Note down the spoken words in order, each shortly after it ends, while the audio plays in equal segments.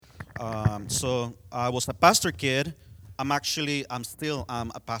So I was a pastor kid. I'm still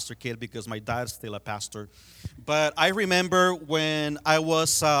a pastor kid because my dad's still a pastor. But I remember when I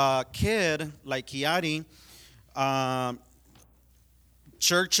was a kid, like Kiari, um,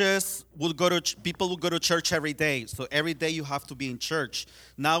 churches would people would go to church every day. So every day you have to be in church.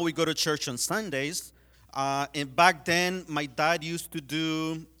 Now we go to church on Sundays. And back then, my dad used to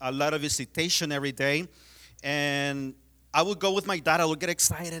do a lot of visitation every day. And I would go with my dad. I would get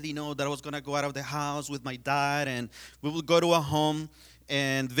excited, that I was going to go out of the house with my dad. And we would go to a home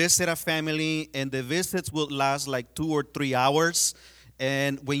and visit a family. And the visits would last like 2 or 3 hours.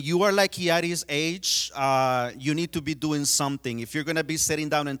 And when you are like Kiari's age, you need to be doing something. If you're going to be sitting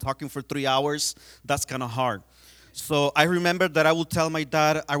down and talking for 3 hours, that's kind of hard. So I remember that I would tell my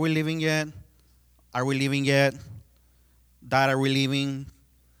dad, "Are we leaving yet? Are we leaving yet? Dad, are we leaving?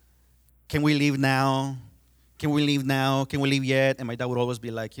 Can we leave now? Can we leave now? Can we leave yet?" And my dad would always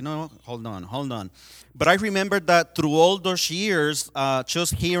be like, hold on, hold on. But I remember that through all those years,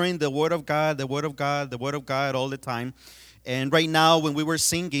 just hearing the Word of God, the Word of God, the Word of God all the time. And right now, when we were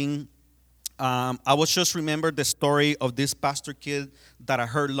singing, I was just remember the story of this pastor kid that I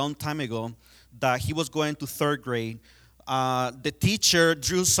heard a long time ago, that he was going to third grade. The teacher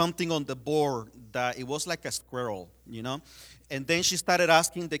drew something on the board that it was like a squirrel. And then she started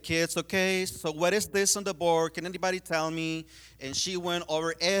asking the kids, "Okay, so what is this on the board? Can anybody tell me?" And she went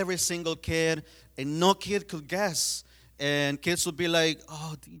over every single kid, and no kid could guess. And kids would be like,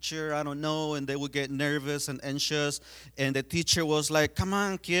 "Oh, teacher, I don't know." And they would get nervous and anxious. And the teacher was like, "Come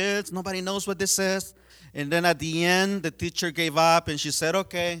on, kids, nobody knows what this is." And then at the end, the teacher gave up and she said,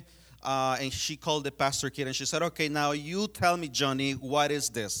 "Okay." And she called the pastor kid and she said, "Okay, now you tell me, Johnny, what is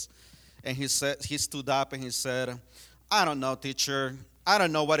this?" And he stood up and he said, "I don't know, teacher. I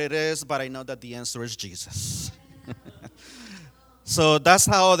don't know what it is, but I know that the answer is Jesus." So that's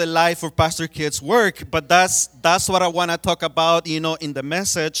how the life of pastor kids work. But that's what I want to talk about, in the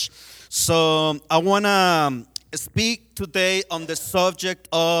message. So I want to speak today on the subject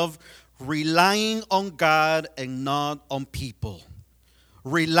of relying on God and not on people.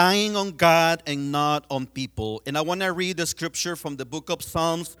 Relying on God and not on people. And I want to read the scripture from the book of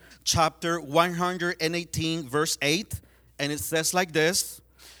Psalms, chapter 118, verse 8. And it says like this: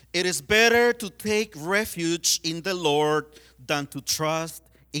 "It is better to take refuge in the Lord than to trust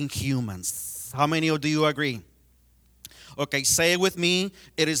in humans." How many of you agree? Okay, say it with me.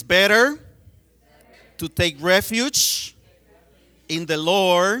 It is better to take refuge in the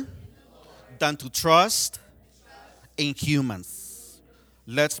Lord than to trust in humans.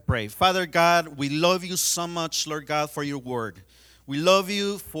 Let's pray. Father God, we love you so much, Lord God, for your word. We love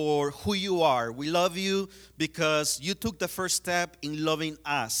you for who you are. We love you because you took the first step in loving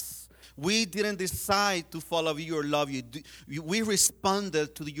us. We didn't decide to follow you or love you. We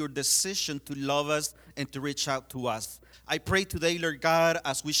responded to your decision to love us and to reach out to us. I pray today, Lord God,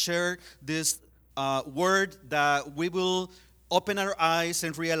 as we share this word, that we will open our eyes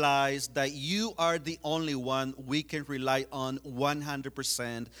and realize that you are the only one we can rely on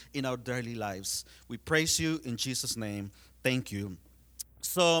 100% in our daily lives. We praise you in Jesus' name. Thank you.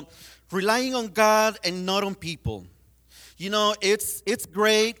 So, relying on God and not on people. It's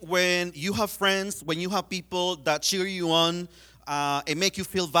great when you have friends, when you have people that cheer you on and make you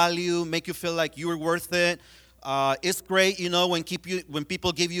feel valued, make you feel like you're worth it. It's great, when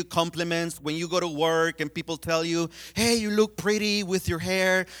people give you compliments, when you go to work and people tell you, "Hey, you look pretty with your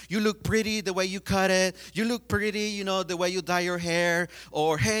hair. You look pretty the way you cut it. You look pretty, the way you dye your hair."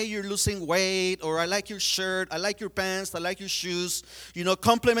 Or, "Hey, you're losing weight." Or, "I like your shirt. I like your pants. I like your shoes."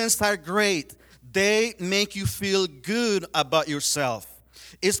 Compliments are great. They make you feel good about yourself.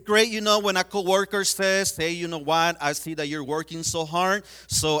 It's great, when a coworker says, "Hey, you know what? I see that you're working so hard,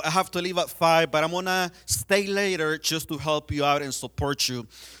 so I have to leave at 5, but I'm going to stay later just to help you out and support you."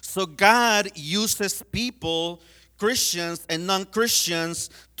 So God uses people, Christians and non-Christians,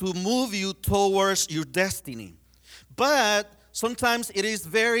 to move you towards your destiny. But sometimes it is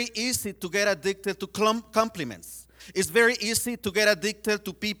very easy to get addicted to compliments. It's very easy to get addicted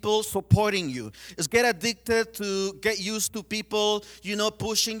to people supporting you. It's get used to people,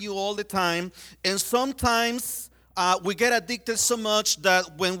 pushing you all the time. And sometimes we get addicted so much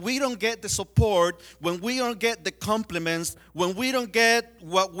that when we don't get the support, when we don't get the compliments, when we don't get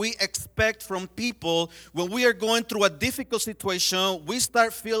what we expect from people, when we are going through a difficult situation, we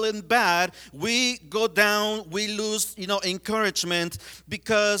start feeling bad. We go down, we lose, encouragement,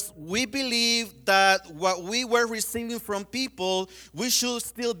 because we believe that what we were receiving from people, we should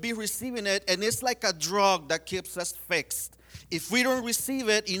still be receiving it. And it's like a drug that keeps us fixed. If we don't receive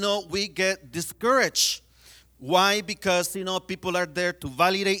it, we get discouraged. Why? Because people are there to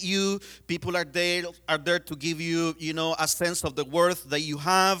validate you. People are there to give you a sense of the worth that you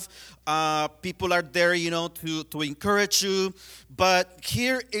have. People are there to encourage you. But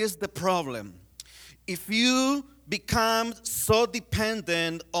here is the problem. If you become so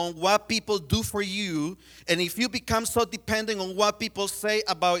dependent on what people do for you, and if you become so dependent on what people say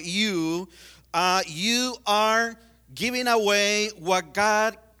about you, you are giving away what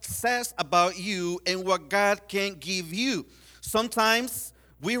God says about you and what God can give you. Sometimes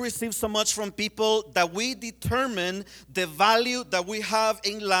we receive so much from people that we determine the value that we have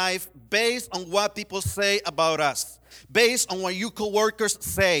in life based on what people say about us, based on what your coworkers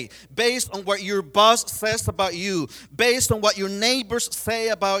say, based on what your boss says about you, based on what your neighbors say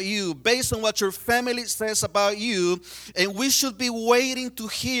about you, based on what your family says about you. And we should be waiting to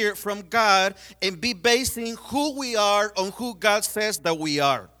hear from God and be basing who we are on who God says that we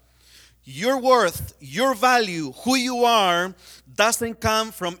are. Your worth, your value, who you are, doesn't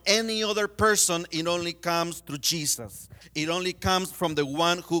come from any other person. It only comes through Jesus. It only comes from the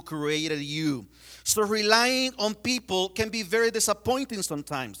one who created you. So relying on people can be very disappointing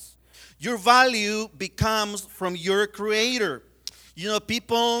sometimes. Your value becomes from your creator.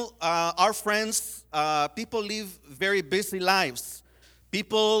 People, our friends, people live very busy lives.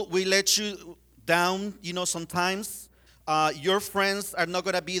 People will let you down, sometimes. Your friends are not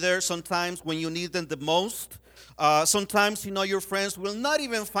going to be there sometimes when you need them the most. Sometimes, your friends will not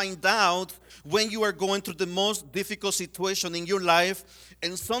even find out when you are going through the most difficult situation in your life.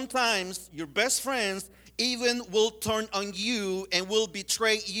 And sometimes your best friends even will turn on you and will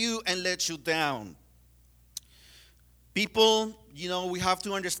betray you and let you down. People, we have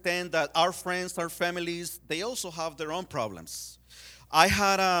to understand that our friends, our families, they also have their own problems. I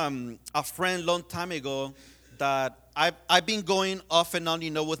had a friend long time ago that I've been going off and on,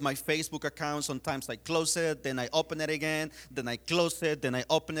 with my Facebook account. Sometimes I close it, then I open it again, then I close it, then I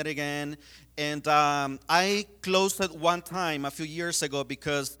open it again. And I closed it one time a few years ago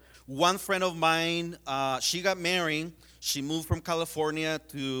because one friend of mine, she got married. She moved from California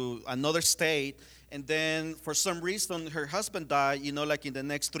to another state. And then for some reason, her husband died, like in the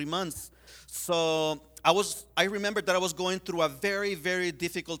next 3 months. So I remember that I was going through a very, very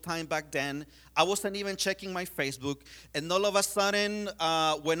difficult time back then. I wasn't even checking my Facebook. And all of a sudden,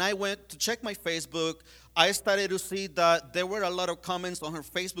 when I went to check my Facebook, I started to see that there were a lot of comments on her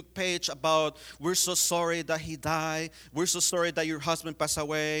Facebook page about, "We're so sorry that he died. We're so sorry that your husband passed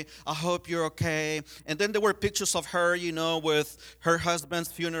away. I hope you're okay." And then there were pictures of her, with her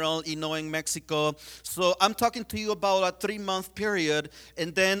husband's funeral, in Mexico. So I'm talking to you about a 3-month period.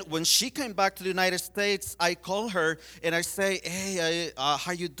 And then when she came back to the United States, I called her and I say, "Hey,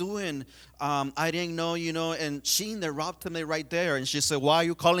 how you doing? I didn't know, And she interrupted me right there. And she said, "Why are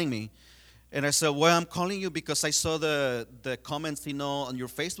you calling me?" And I said, "Well, I'm calling you because I saw the comments, on your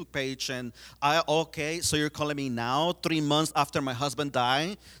Facebook page, and okay, so you're calling me now, 3 months after my husband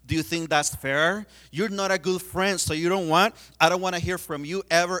died? Do you think that's fair? You're not a good friend, so you don't want? I don't want to hear from you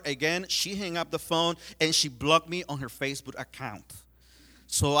ever again." She hung up the phone, and she blocked me on her Facebook account.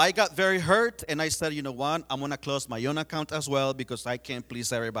 So I got very hurt, and I said, "You know what? I'm going to close my own account as well because I can't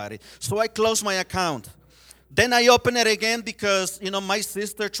please everybody." So I closed my account. Then I opened it again because, my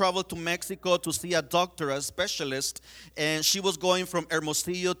sister traveled to Mexico to see a doctor, a specialist, and she was going from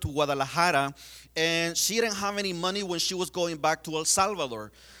Hermosillo to Guadalajara, and she didn't have any money when she was going back to El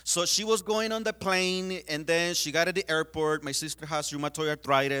Salvador. So she was going on the plane, and then she got at the airport. My sister has rheumatoid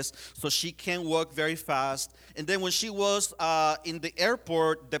arthritis, so she can't walk very fast. And then when she was in the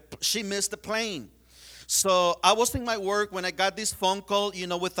airport, she missed the plane. So I was in my work when I got this phone call,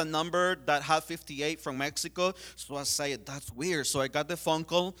 with a number that had 58 from Mexico. So I said, "That's weird." So I got the phone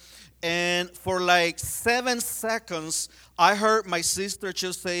call. And for like 7 seconds, I heard my sister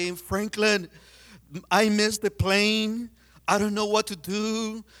just saying, "Franklin, I missed the plane. I don't know what to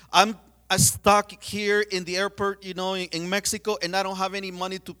do. I'm stuck here in the airport, in Mexico, and I don't have any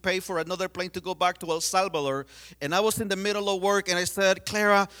money to pay for another plane to go back to El Salvador." And I was in the middle of work, and I said,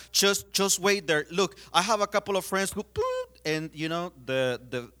 "Clara, just wait there. Look, I have a couple of friends who," and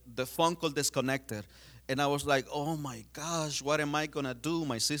the phone call disconnected. And I was like, "Oh my gosh, what am I going to do?"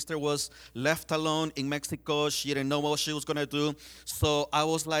 My sister was left alone in Mexico. She didn't know what she was going to do. So I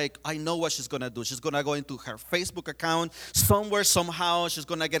was like, I know what she's going to do. She's going to go into her Facebook account. Somewhere, somehow, she's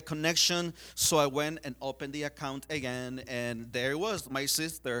going to get connection. So I went and opened the account again. And there it was, my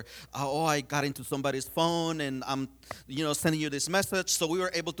sister. "Oh, I got into somebody's phone, and I'm, sending you this message." So we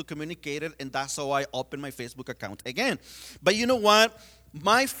were able to communicate it. And that's how I opened my Facebook account again. But you know what?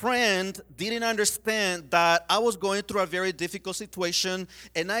 My friend didn't understand that I was going through a very difficult situation,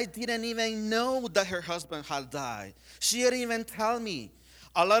 and I didn't even know that her husband had died. She didn't even tell me.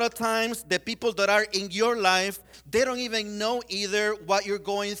 A lot of times, the people that are in your life, they don't even know either what you're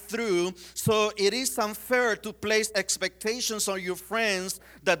going through. So it is unfair to place expectations on your friends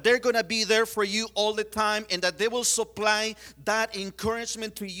that they're going to be there for you all the time and that they will supply that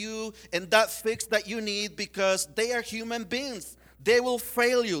encouragement to you and that fix that you need, because they are human beings. They will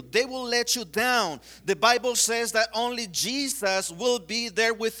fail you. They will let you down. The Bible says that only Jesus will be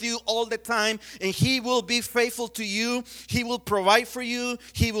there with you all the time, and He will be faithful to you. He will provide for you.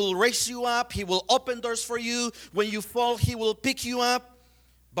 He will raise you up. He will open doors for you. When you fall, He will pick you up.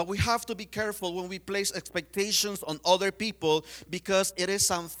 But we have to be careful when we place expectations on other people, because it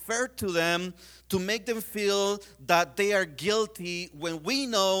is unfair to them to make them feel that they are guilty when we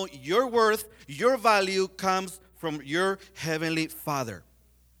know your worth, your value comes from your heavenly Father.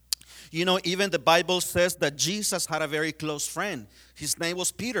 You know, even the Bible says that Jesus had a very close friend. His name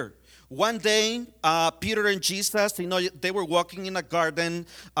was Peter. One day, Peter and Jesus, they were walking in a garden.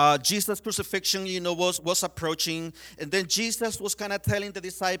 Jesus' crucifixion, was approaching. And then Jesus was kind of telling the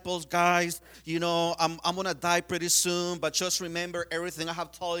disciples, guys, I'm going to die pretty soon, but just remember everything I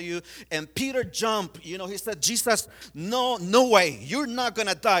have told you. And Peter jumped, he said, Jesus, no way. You're not going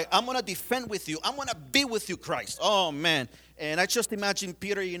to die. I'm going to defend with you. I'm going to be with you, Christ. Oh, man. And I just imagine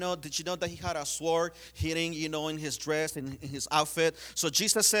Peter, did you know that he had a sword hidden, in his dress, in his outfit? So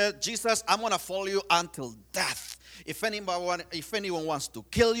Jesus said, Jesus, I'm going to follow you until death. If anyone wants to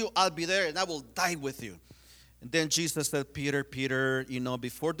kill you, I'll be there and I will die with you. And then Jesus said, Peter,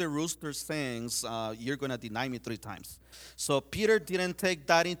 before the rooster sings, you're going to deny me 3 times. So Peter didn't take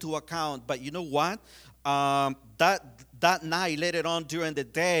that into account. But you know what? That night, later on during the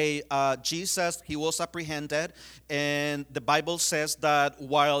day, Jesus, he was apprehended. And the Bible says that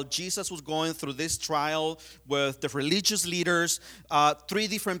while Jesus was going through this trial with the religious leaders, 3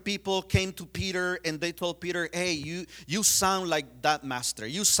 different people came to Peter and they told Peter, hey, you sound like that master.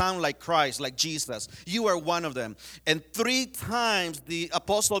 You sound like Christ, like Jesus. You are one of them. And 3 times the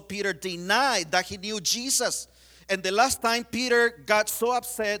Apostle Peter denied that he knew Jesus. And the last time Peter got so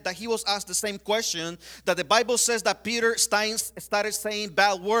upset that he was asked the same question, that the Bible says that Peter started saying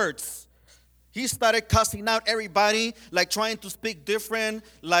bad words. He started cussing out everybody, like trying to speak different,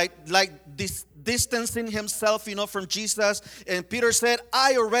 like distancing himself, from Jesus. And Peter said,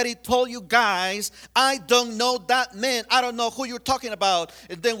 I already told you guys, I don't know that man. I don't know who you're talking about.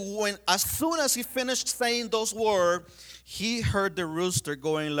 And then as soon as he finished saying those words, he heard the rooster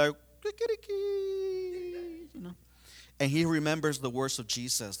going like, and he remembers the words of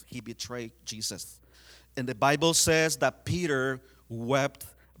Jesus. He betrayed Jesus. And the Bible says that Peter wept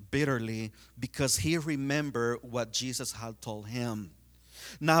bitterly because he remembered what Jesus had told him.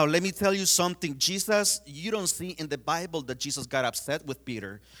 Now, let me tell you something. You don't see in the Bible that Jesus got upset with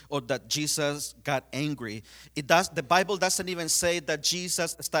Peter or that Jesus got angry. The Bible doesn't even say that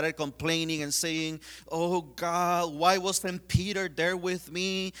Jesus started complaining and saying, oh God, why wasn't Peter there with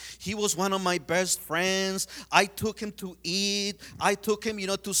me? He was one of my best friends. I took him to eat. I took him,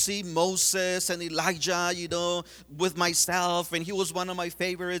 to see Moses and Elijah, with myself. And he was one of my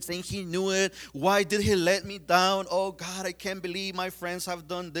favorites and he knew it. Why did he let me down? Oh God, I can't believe my friends have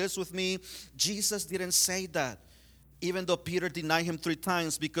done this with me. Jesus didn't say that, even though Peter denied him 3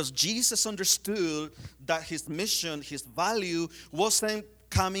 times, because Jesus understood that his mission, his value wasn't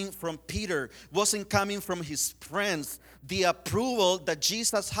coming from Peter, wasn't coming from his friends. The approval that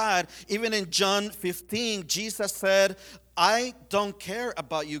Jesus had, even in John 15, Jesus said, I don't care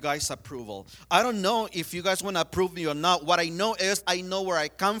about you guys' approval. I don't know if you guys want to approve me or not. What I know is I know where I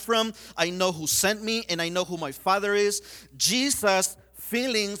come from, I know who sent me, and I know who my Father is. Jesus'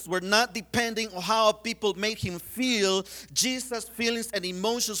 feelings were not depending on how people made him feel. Jesus' feelings and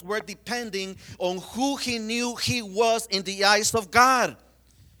emotions were depending on who he knew he was in the eyes of God.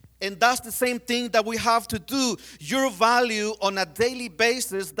 And that's the same thing that we have to do. Your value on a daily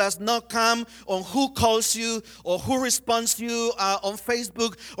basis does not come on who calls you or who responds to you on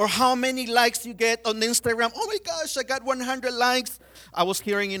Facebook or how many likes you get on Instagram. Oh my gosh, I got 100 likes. I was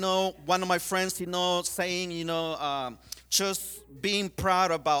hearing, one of my friends, saying, just being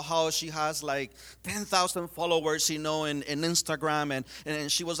proud about how she has like 10,000 followers, in Instagram.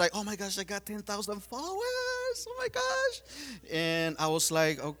 And she was like, oh my gosh, I got 10,000 followers. Oh my gosh. And I was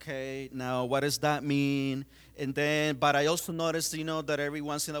like, okay, now what does that mean? But I also noticed, that every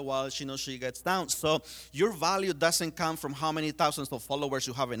once in a while, she gets down. So your value doesn't come from how many thousands of followers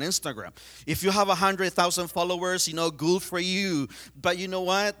you have on Instagram. If you have 100,000 followers, good for you. But you know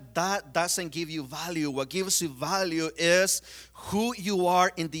what? That doesn't give you value. What gives you value is who you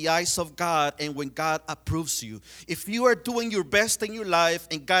are in the eyes of God and when God approves you. If you are doing your best in your life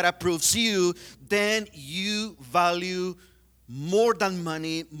and God approves you, then you value more than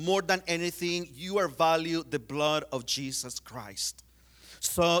money, more than anything, you are value the blood of Jesus Christ.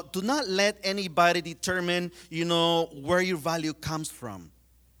 So do not let anybody determine, where your value comes from.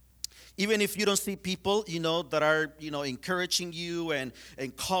 Even if you don't see people, that are, encouraging you and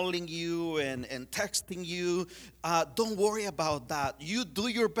calling you and texting you, don't worry about that. You do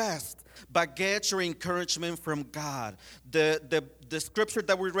your best, but get your encouragement from God. The scripture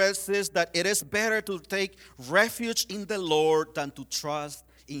that we read says that it is better to take refuge in the Lord than to trust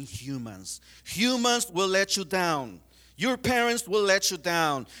in humans. Humans will let you down. Your parents will let you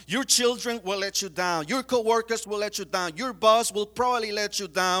down. Your children will let you down. Your coworkers will let you down. Your boss will probably let you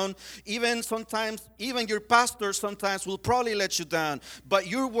down. Even your pastor sometimes will probably let you down. But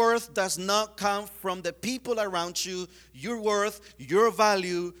your worth does not come from the people around you. Your worth, your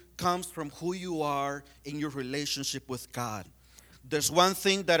value comes from who you are in your relationship with God. There's one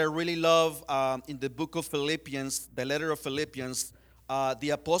thing that I really love in the book of Philippians, the letter of Philippians. The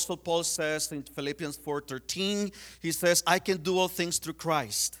Apostle Paul says in Philippians 4:13, he says, I can do all things through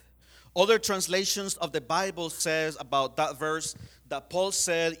Christ. Other translations of the Bible says about that verse that Paul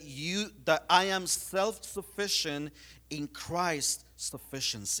said, that I am self-sufficient in Christ's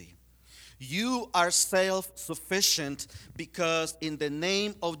sufficiency. You are self-sufficient because in the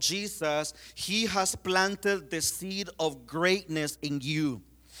name of Jesus, he has planted the seed of greatness in you.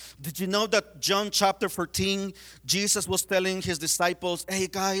 Did you know that John chapter 14, Jesus was telling his disciples, hey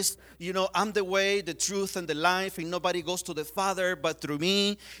guys, I'm the way, the truth, and the life, and nobody goes to the Father but through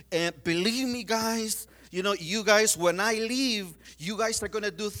me. And believe me, guys, you guys, when I leave, you guys are going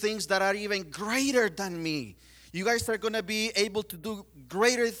to do things that are even greater than me. You guys are going to be able to do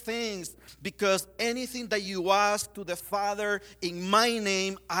greater things because anything that you ask to the Father in my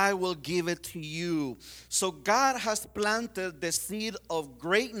name, I will give it to you. So God has planted the seed of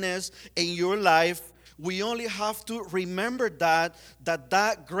greatness in your life. We only have to remember that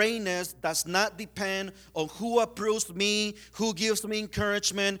greatness does not depend on who approves me, who gives me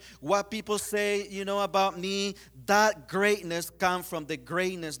encouragement, what people say, about me. That greatness comes from the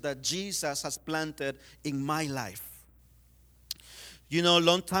greatness that Jesus has planted in my life. A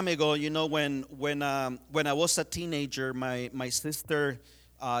long time ago, when I was a teenager, my sister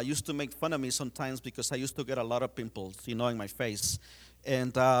used to make fun of me sometimes because I used to get a lot of pimples, in my face.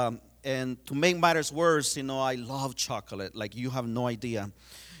 And to make matters worse, I love chocolate, like you have no idea.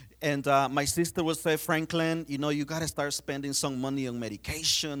 And my sister would say, Franklin, you got to start spending some money on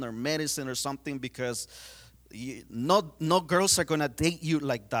medication or medicine or something because no girls are going to date you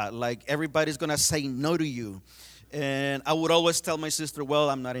like that. Like everybody's going to say no to you. And I would always tell my sister, well,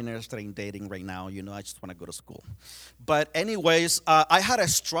 I'm not interested in dating right now. I just want to go to school. But anyways, I had a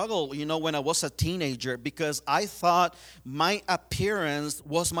struggle, when I was a teenager because I thought my appearance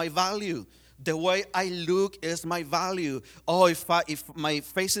was my value. The way I look is my value. Oh, if my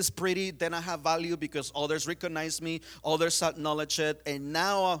face is pretty, then I have value because others recognize me, others acknowledge it. And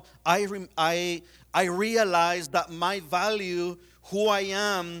now I realize that my value, who I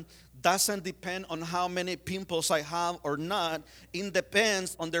am, doesn't depend on how many pimples I have or not. It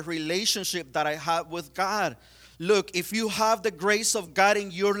depends on the relationship that I have with God. Look, if you have the grace of God in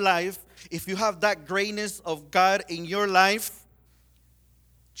your life, if you have that greatness of God in your life,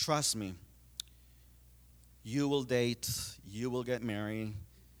 trust me, you will date, you will get married,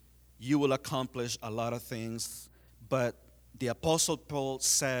 you will accomplish a lot of things. But the Apostle Paul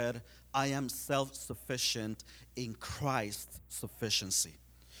said, I am self-sufficient in Christ's sufficiency.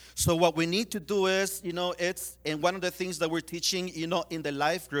 So what we need to do is, and one of the things that we're teaching, in the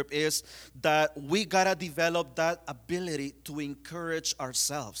life group is that we got to develop that ability to encourage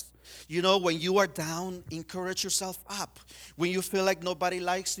ourselves. When you are down, encourage yourself up. When you feel like nobody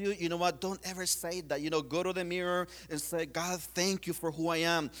likes you, don't ever say that. Go to the mirror and say, God, thank you for who I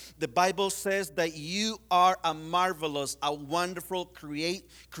am. The Bible says that you are a marvelous, a wonderful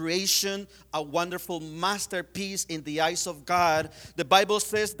creation, a wonderful masterpiece in the eyes of God. The Bible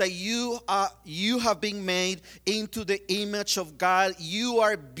says that you have been made into the image of God. You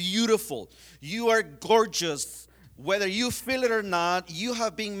are beautiful. You are gorgeous. Whether you feel it or not, you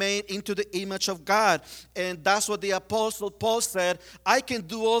have been made into the image of God. And that's what the Apostle Paul said, I can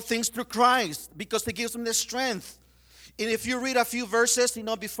do all things through Christ because he gives me the strength. And if you read a few verses,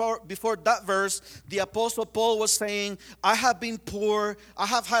 before that verse, the Apostle Paul was saying, I have been poor, I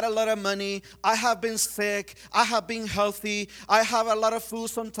have had a lot of money, I have been sick, I have been healthy, I have a lot of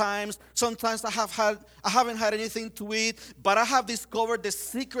food sometimes. Sometimes I haven't had anything to eat, but I have discovered the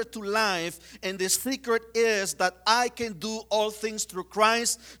secret to life, and the secret is that I can do all things through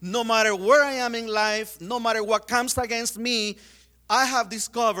Christ. No matter where I am in life, no matter what comes against me, I have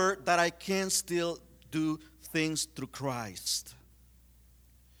discovered that I can still do things through Christ.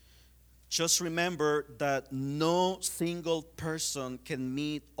 Just remember that no single person can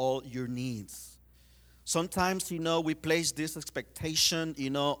meet all your needs. Sometimes, we place this expectation,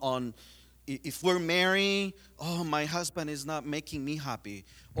 on if we're married, oh, my husband is not making me happy,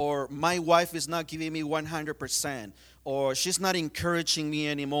 or my wife is not giving me 100%, or she's not encouraging me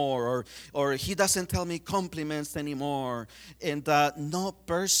anymore, or he doesn't tell me compliments anymore. And no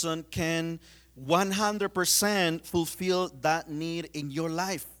person can 100% fulfill that need in your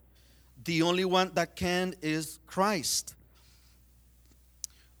life. The only one that can is Christ.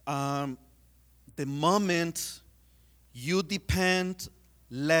 The moment you depend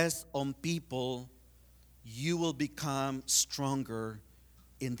less on people, you will become stronger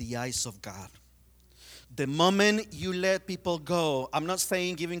in the eyes of God. The moment you let people go, I'm not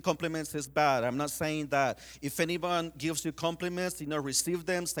saying giving compliments is bad. I'm not saying that. If anyone gives you compliments, receive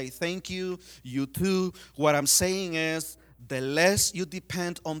them, say thank you, you too. What I'm saying is, the less you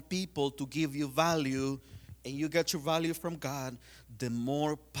depend on people to give you value, and you get your value from God, the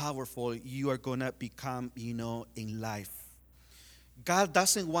more powerful you are going to become, in life. God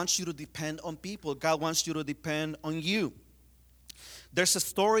doesn't want you to depend on people. God wants you to depend on you. There's a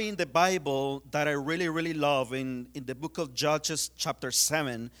story in the Bible that I really, really love in the book of Judges, chapter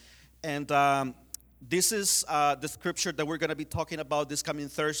 7. And this is the scripture that we're going to be talking about this coming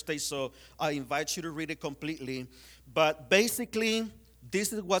Thursday, so I invite you to read it completely. But basically,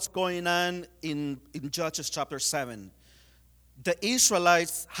 this is what's going on in Judges chapter 7. The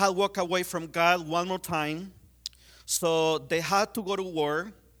Israelites had walked away from God one more time, so they had to go to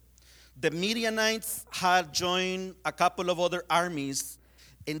war. The Midianites had joined a couple of other armies,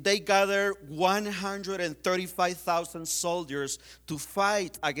 and they gathered 135,000 soldiers to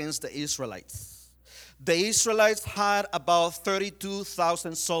fight against the Israelites. The Israelites had about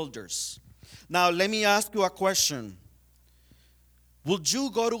 32,000 soldiers. Now, let me ask you a question. Would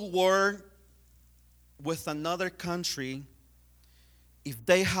you go to war with another country if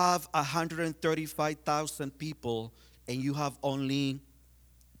they have 135,000 people and you have only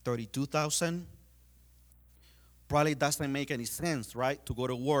 32,000? Probably doesn't make any sense, right, to go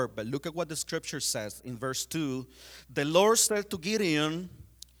to war. But look at what the scripture says in verse 2. The Lord said to Gideon,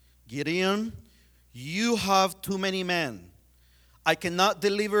 Gideon, you have too many men. I cannot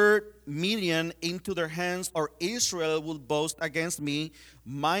deliver Midian into their hands, or Israel will boast against me.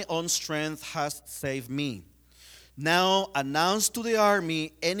 My own strength has saved me. Now announce to the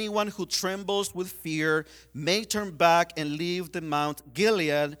army, anyone who trembles with fear may turn back and leave the Mount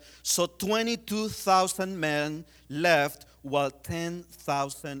Gilead. So 22,000 men left, while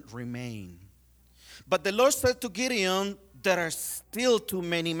 10,000 remain. But the Lord said to Gideon, there are still too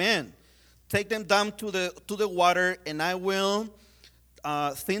many men. Take them down to the water, and I will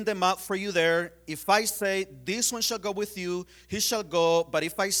thin them out for you there. If I say, this one shall go with you, he shall go. But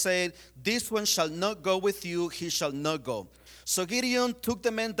if I say, this one shall not go with you, he shall not go. So Gideon took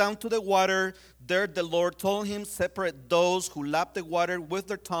the men down to the water. There the Lord told him, separate those who lap the water with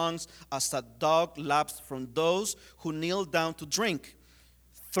their tongues, as a dog laps from those who kneel down to drink.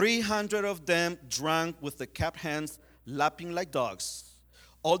 300 of them drank with the capped hands, lapping like dogs.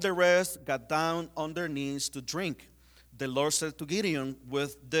 All the rest got down on their knees to drink. The Lord said to Gideon,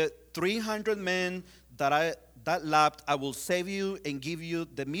 with the 300 men that lapped, I will save you and give you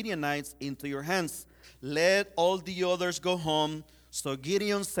the Midianites into your hands. Let all the others go home. So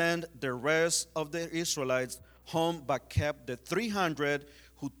Gideon sent the rest of the Israelites home, but kept the 300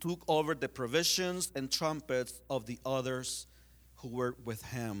 who took over the provisions and trumpets of the others who were with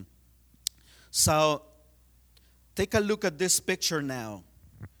him. So take a look at this picture now.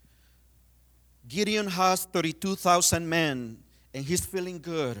 Gideon has 32,000 men, and he's feeling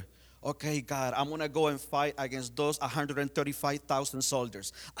good. Okay, God, I'm going to go and fight against those 135,000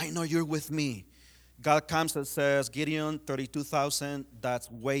 soldiers. I know you're with me. God comes and says, Gideon, 32,000, that's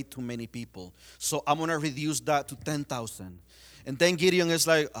way too many people. So I'm going to reduce that to 10,000. And then Gideon is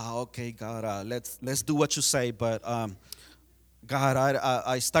like, okay, God, let's do what you say. But God God,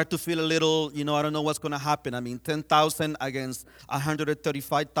 I start to feel a little, I don't know what's going to happen. I mean, 10,000 against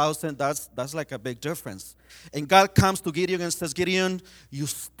 135,000, that's like a big difference. And God comes to Gideon and says, Gideon, you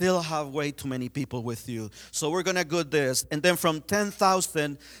still have way too many people with you. So we're going to do this. And then from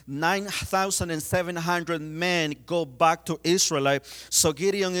 10,000, 9,700 men go back to Israelite. So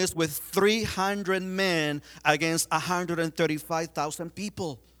Gideon is with 300 men against 135,000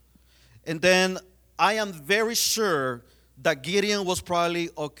 people. And then I am very sure that Gideon was probably,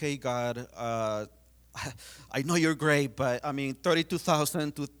 okay, God, I know you're great, but I mean,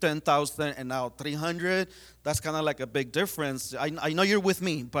 32,000 to 10,000 and now 300, that's kind of like a big difference. I know you're with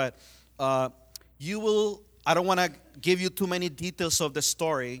me, but I don't want to give you too many details of the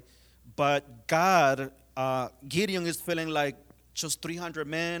story, but God, Gideon is feeling like just 300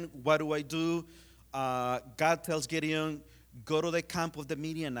 men, what do I do? God tells Gideon, go to the camp of the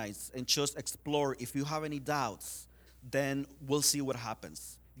Midianites and just explore. If you have any doubts, then we'll see what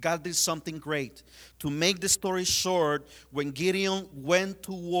happens. God did something great. To make the story short, when Gideon went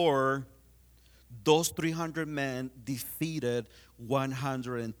to war, those 300 men defeated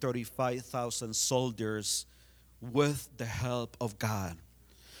 135,000 soldiers with the help of God.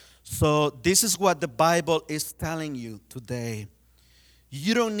 So this is what the Bible is telling you today.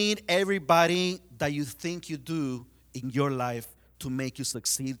 You don't need everybody that you think you do in your life to make you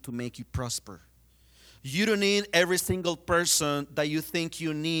succeed, to make you prosper. You don't need every single person that you think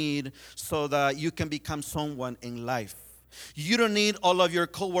you need so that you can become someone in life. You don't need all of your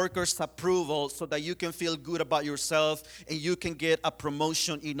coworkers' approval so that you can feel good about yourself and you can get a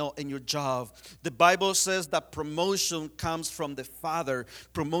promotion, in your job. The Bible says that promotion comes from the Father.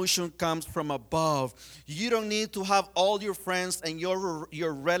 Promotion comes from above. You don't need to have all your friends and your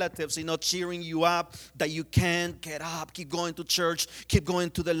relatives, cheering you up that you can get up, keep going to church, keep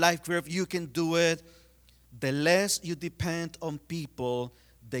going to the life group. You can do it. The less you depend on people,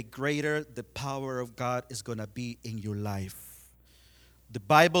 the greater the power of God is going to be in your life. The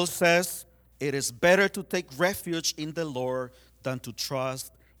Bible says it is better to take refuge in the Lord than to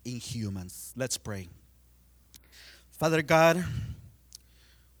trust in humans. Let's pray. Father God,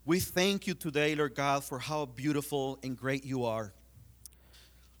 we thank you today, Lord God, for how beautiful and great you are.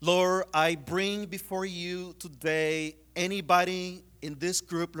 Lord, I bring before you today anybody in this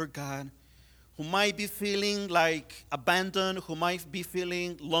group, Lord God, who might be feeling like abandoned, who might be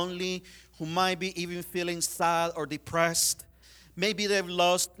feeling lonely, who might be even feeling sad or depressed. Maybe they've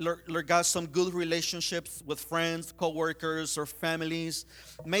lost, Lord God, some good relationships with friends, co-workers, or families.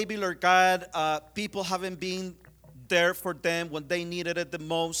 Maybe, Lord God, people haven't been there for them when they needed it the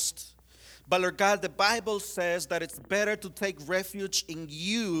most. But, Lord God, the Bible says that it's better to take refuge in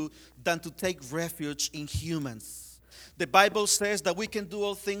you than to take refuge in humans. The Bible says that we can do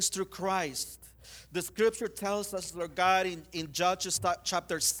all things through Christ. The scripture tells us, Lord God, in Judges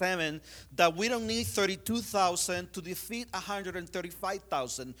chapter 7, that we don't need 32,000 to defeat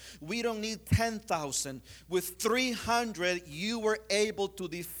 135,000. We don't need 10,000. With 300, you were able to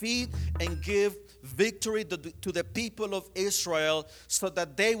defeat and give victory to the people of Israel so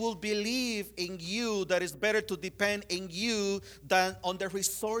that they will believe in you, that it's better to depend in you than on the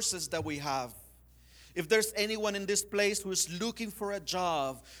resources that we have. If there's anyone in this place who is looking for a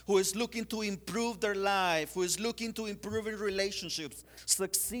job, who is looking to improve their life, who is looking to improve in relationships,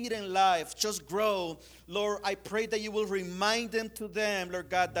 succeed in life, just grow, Lord, I pray that you will remind them, Lord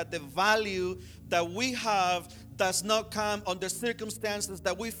God, that the value that we have does not come on the circumstances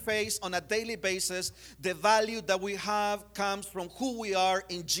that we face on a daily basis. The value that we have comes from who we are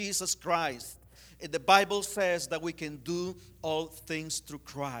in Jesus Christ. The Bible says that we can do all things through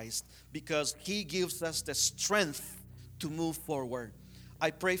Christ because He gives us the strength to move forward.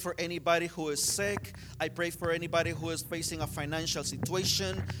 I pray for anybody who is sick. I pray for anybody who is facing a financial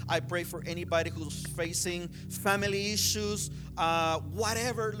situation. I pray for anybody who's facing family issues.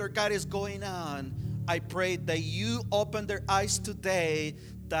 Whatever, Lord God, is going on, I pray that you open their eyes today,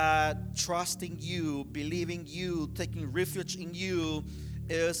 that trusting you, believing you, taking refuge in you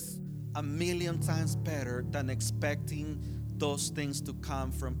is 1,000,000 times better than expecting those things to come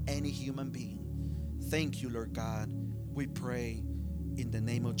from any human being. Thank you, Lord God. We pray in the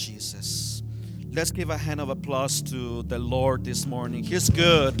name of Jesus. Let's give a hand of applause to the Lord this morning. He's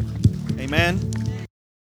good. Amen.